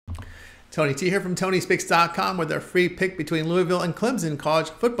Tony T here from Tony'sPicks.com with our free pick between Louisville and Clemson college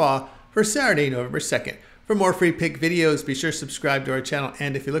football for Saturday, November 2nd. For more free pick videos, be sure to subscribe to our channel.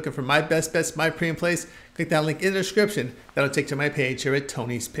 And if you're looking for my best bets, my pre and plays, click that link in the description. That'll take you to my page here at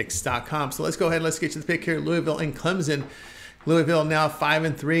Tony'sPicks.com. So let's go ahead and let's get to the pick here. Louisville and Clemson. Louisville now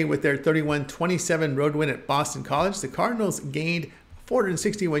 5-3 with their 31-27 road win at Boston College. The Cardinals gained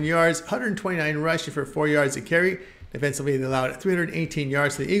 461 yards, 129 rushing for 4 yards a carry. Defensively, they allowed 318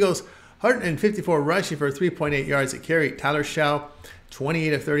 yards to the Eagles, 154 rushing for 3.8 yards a carry. Tyler Shaw,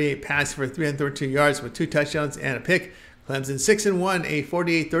 28 of 38 passing for 332 yards with 2 touchdowns and a pick. Clemson 6-1, a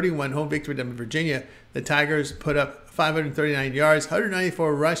 48-31 home victory to Virginia. The Tigers put up 539 yards,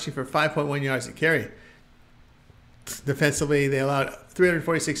 194 rushing for 5.1 yards a carry. Defensively, they allowed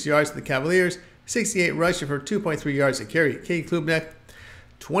 346 yards to the Cavaliers, 68 rushing for 2.3 yards a carry. Cade Klubnik,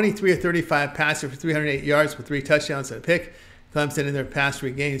 23 of 35 passing for 308 yards with 3 touchdowns and a pick. Clemson in their past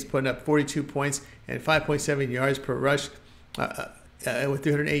 3 games putting up 42 points and 5.7 yards per rush with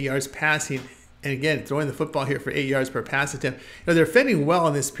 308 yards passing. And again, throwing the football here for 8 yards per pass attempt. They're defending well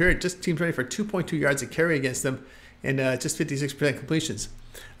in this period. Just teams running for 2.2 yards a carry against them and just 56% completions.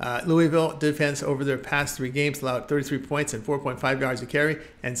 Louisville defense over their past 3 games allowed 33 points and 4.5 yards a carry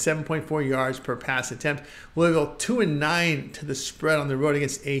and 7.4 yards per pass attempt. Louisville 2-9 to the spread on the road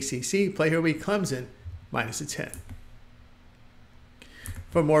against ACC. Play here week Clemson -10.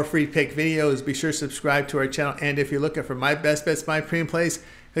 For more free pick videos, be sure to subscribe to our channel. And if you're looking for my best bets, my pre and plays,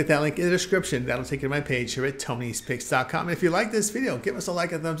 click that link in the description. That'll take you to my page here at Tony'sPicks.com. And if you like this video, give us a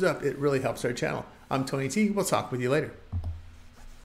like and thumbs up. It really helps our channel. I'm Tony T. We'll talk with you later.